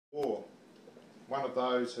one of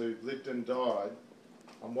those who lived and died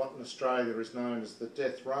on what in Australia is known as the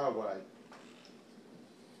Death Railway.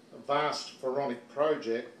 A vast pharaonic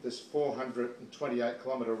project, this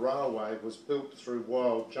 428-kilometre railway was built through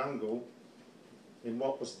wild jungle in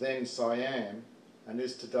what was then Siam and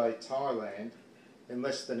is today Thailand in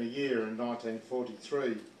less than a year in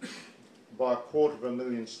 1943 by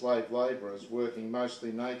 250,000 slave labourers working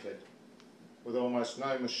mostly naked with almost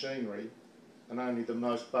no machinery and only the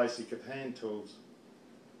most basic of hand tools.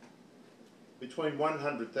 Between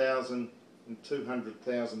 100,000 and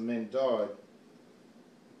 200,000 men died,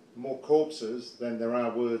 more corpses than there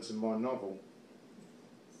are words in my novel.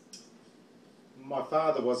 My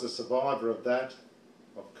father was a survivor of that,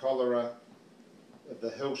 of cholera, of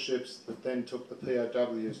the hell ships that then took the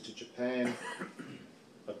POWs to Japan,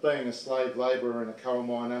 of being a slave labourer in a coal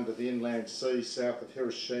mine under the inland sea south of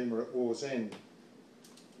Hiroshima at war's end.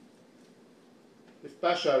 If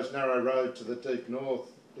Basho's narrow road to the deep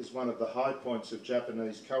north is one of the high points of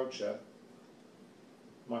Japanese culture,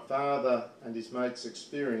 my father and his mates'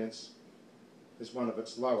 experience is one of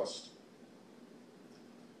its lowest.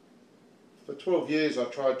 For 12 years I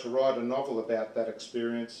tried to write a novel about that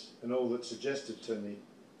experience and all that suggested to me.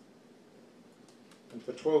 And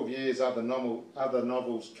for 12 years other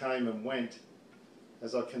novels came and went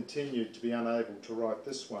as I continued to be unable to write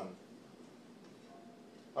this one.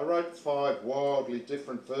 I wrote 5 wildly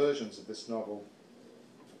different versions of this novel,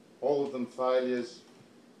 all of them failures,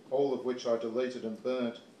 all of which I deleted and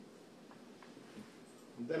burnt.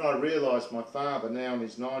 And then I realised my father, now in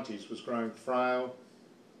his 90s, was growing frail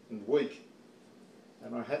and weak,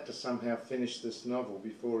 and I had to somehow finish this novel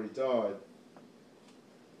before he died.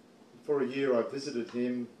 For a year I visited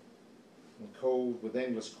him and called with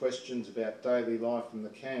endless questions about daily life in the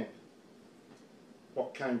camp.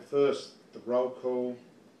 What came first, the roll call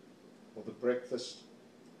or the breakfast?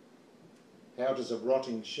 How does a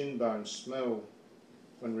rotting shin bone smell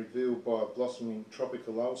when revealed by a blossoming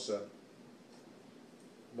tropical ulcer?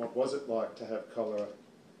 What was it like to have cholera?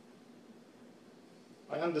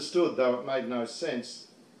 I understood, though it made no sense,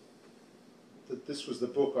 that this was the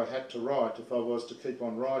book I had to write if I was to keep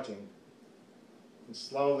on writing. And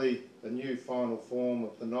slowly the new final form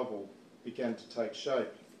of the novel began to take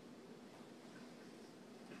shape.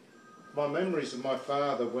 My memories of my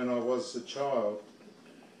father when I was a child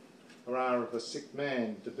are of a sick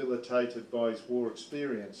man debilitated by his war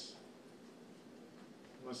experience.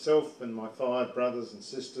 Myself and my 5 brothers and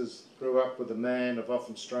sisters grew up with a man of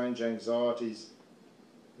often strange anxieties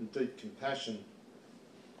and deep compassion,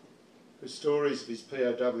 whose stories of his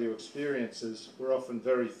POW experiences were often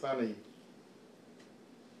very funny,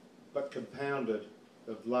 but compounded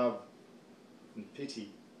of love and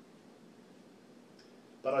pity.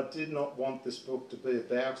 But I did not want this book to be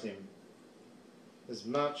about him. As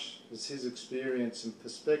much as his experience and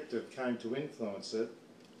perspective came to influence it,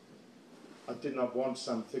 I did not want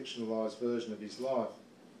some fictionalised version of his life.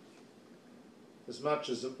 As much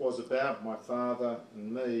as it was about my father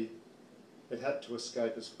and me, it had to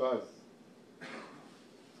escape us both.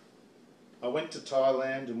 I went to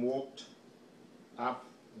Thailand and walked up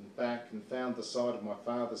and back and found the site of my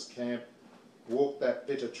father's camp, walked that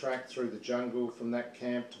bitter track through the jungle from that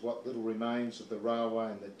camp to what little remains of the railway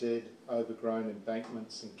and the dead, overgrown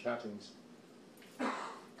embankments and cuttings.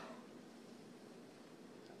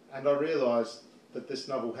 And I realised that this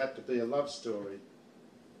novel had to be a love story,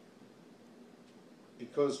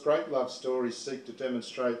 because great love stories seek to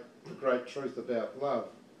demonstrate the great truth about love,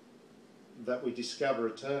 that we discover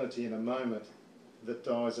eternity in a moment that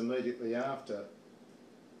dies immediately after.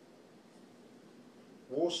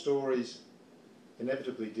 War stories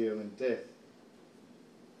inevitably deal in death,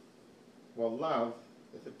 while love,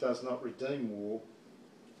 if it does not redeem war,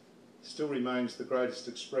 still remains the greatest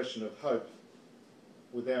expression of hope,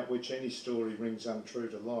 without which any story rings untrue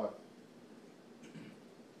to life.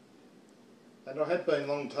 And I had been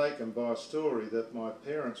long taken by a story that my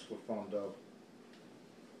parents were fond of.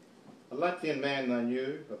 A Latvian man they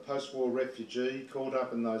knew, a post-war refugee caught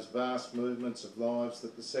up in those vast movements of lives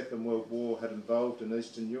that the Second World War had involved in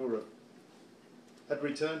Eastern Europe, had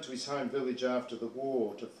returned to his home village after the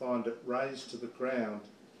war to find it razed to the ground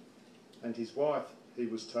and his wife, he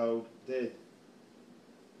was told, dead.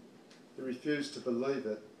 He refused to believe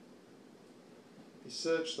it. He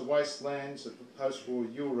searched the wastelands of post-war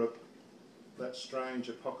Europe, that strange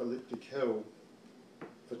apocalyptic hell,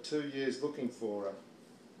 for 2 years looking for her.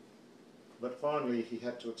 But finally he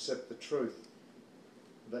had to accept the truth,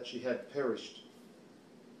 that she had perished.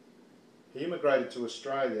 He immigrated to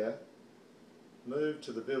Australia, moved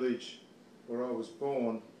to the village where I was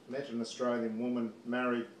born, met an Australian woman,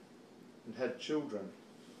 married and had children.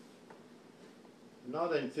 In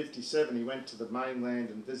 1957 he went to the mainland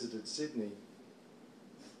and visited Sydney.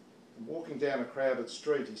 And walking down a crowded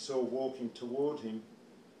street he saw walking toward him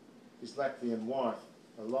his Latvian wife,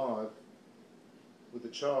 alive, with a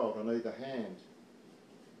child on either hand.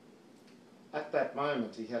 At that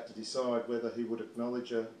moment he had to decide whether he would acknowledge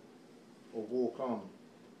her or walk on.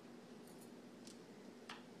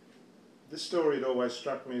 This story had always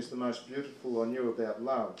struck me as the most beautiful I knew about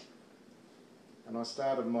love, and I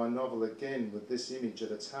started my novel again with this image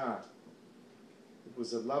at its heart. It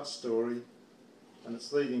was a love story, and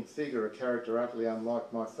its leading figure a character utterly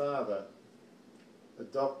unlike my father, a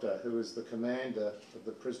doctor who was the commander of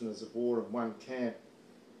the prisoners of war in one camp,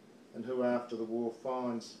 and who after the war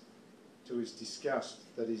finds to his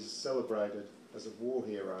disgust that he is celebrated as a war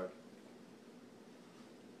hero.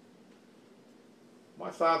 My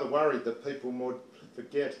father worried that people would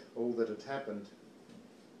forget all that had happened,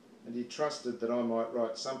 and he trusted that I might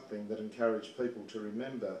write something that encouraged people to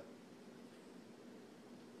remember.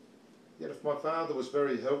 Yet if my father was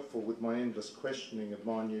very helpful with my endless questioning of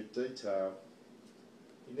minute detail,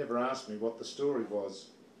 he never asked me what the story was.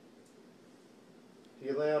 He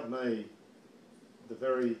allowed me the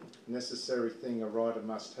very necessary thing a writer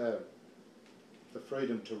must have, the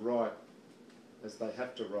freedom to write as they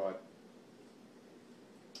have to write.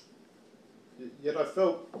 Yet I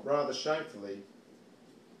felt rather shamefully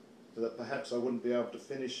that perhaps I wouldn't be able to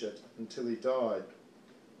finish it until he died,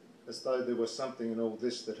 as though there was something in all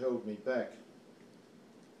this that held me back.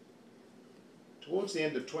 Towards the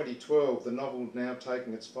end of 2012, the novel now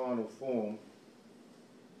taking its final form,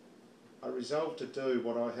 I resolved to do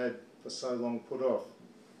what I had for so long put off,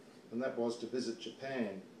 and that was to visit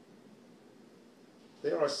Japan.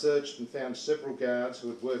 There I searched and found several guards who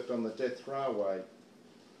had worked on the death railway.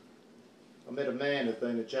 I met a man who had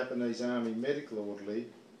been a Japanese army medical orderly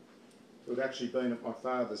who had actually been at my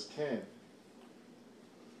father's camp.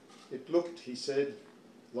 It looked, he said,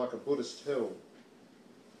 like a Buddhist hell.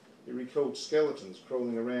 He recalled skeletons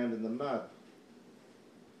crawling around in the mud.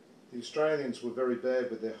 The Australians were very bad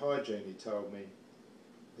with their hygiene, he told me.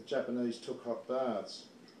 The Japanese took hot baths.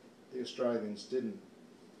 The Australians didn't.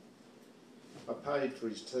 I paid for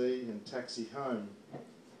his tea and taxi home.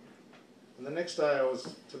 And the next day I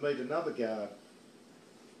was to meet another guard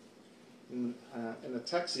in a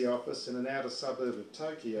taxi office in an outer suburb of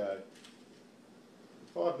Tokyo.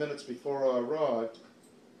 5 minutes before I arrived,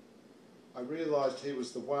 I realised he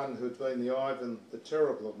was the one who had been the Ivan the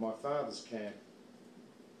Terrible of my father's camp,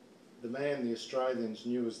 the man the Australians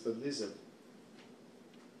knew as the Lizard.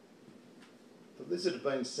 The Lizard had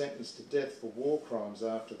been sentenced to death for war crimes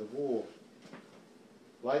after the war.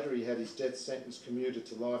 Later he had his death sentence commuted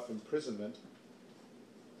to life imprisonment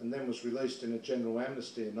and then was released in a general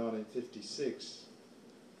amnesty in 1956.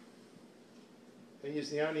 He is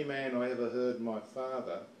the only man I ever heard my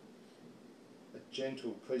father, a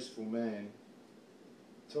gentle, peaceful man,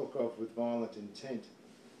 talk of with violent intent.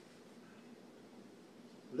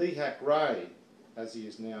 Lehak Ray, as he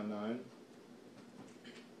is now known,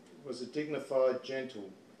 was a dignified, gentle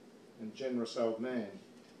and generous old man.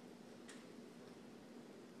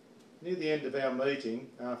 Near the end of our meeting,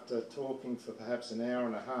 after talking for perhaps an hour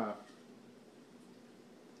and a half,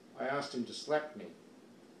 I asked him to slap me.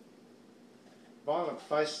 Violent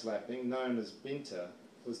face slapping, known as binta,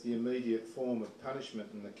 was the immediate form of punishment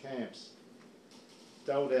in the camps,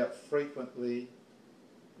 doled out frequently,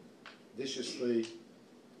 viciously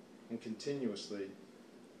and continuously.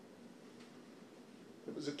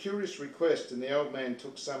 It was a curious request and the old man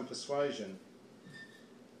took some persuasion.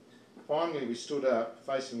 Finally we stood up,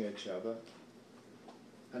 facing each other,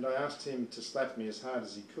 and I asked him to slap me as hard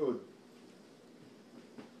as he could.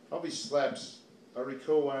 Of his slaps, I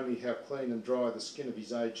recall only how clean and dry the skin of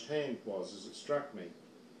his aged hand was as it struck me.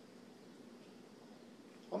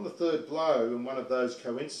 On the third blow, in one of those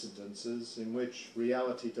coincidences in which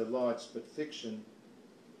reality delights but fiction,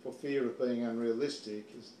 for fear of being unrealistic,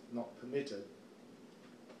 is not permitted,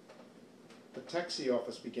 the taxi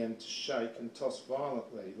office began to shake and toss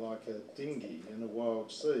violently like a dinghy in a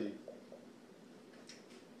wild sea.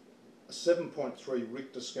 A 7.3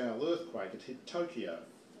 Richter scale earthquake had hit Tokyo,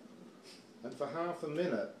 and for half a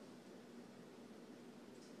minute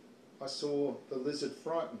I saw the Lizard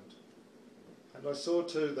frightened, and I saw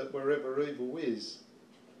too that wherever evil is,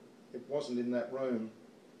 it wasn't in that room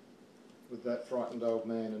with that frightened old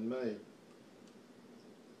man and me.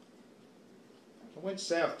 I went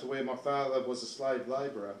south to where my father was a slave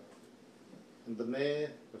labourer, and the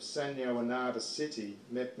mayor of Sanyo Inada City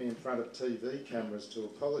met me in front of TV cameras to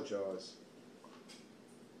apologise.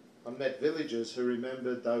 I met villagers who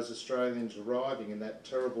remembered those Australians arriving in that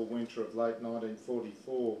terrible winter of late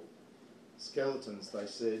 1944, Skeletons, they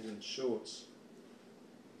said, in shorts.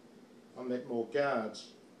 I met more guards.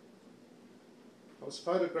 I was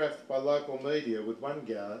photographed by local media with one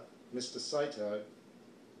guard, Mr. Sato,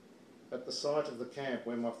 at the site of the camp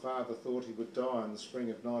where my father thought he would die in the spring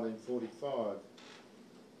of 1945.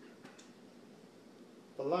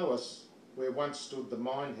 Below us, where once stood the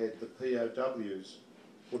minehead, the POWs,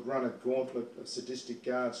 would run a gauntlet of sadistic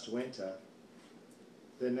guards to enter.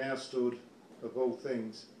 There now stood, of all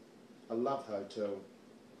things, a love hotel.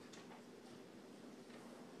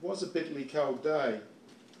 It was a bitterly cold day.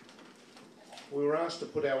 We were asked to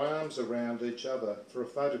put our arms around each other for a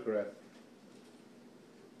photograph.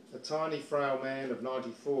 A tiny, frail man of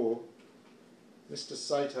 94, Mr.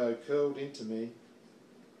 Sato curled into me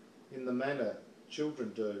in the manner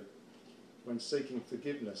children do when seeking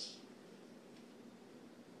forgiveness.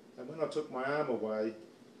 And when I took my arm away,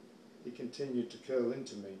 he continued to curl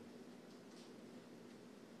into me.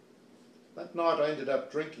 That night I ended up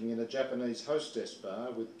drinking in a Japanese hostess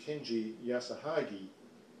bar with Kenji Yasuhagi,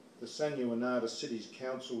 the Sanyo Inada City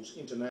Council's international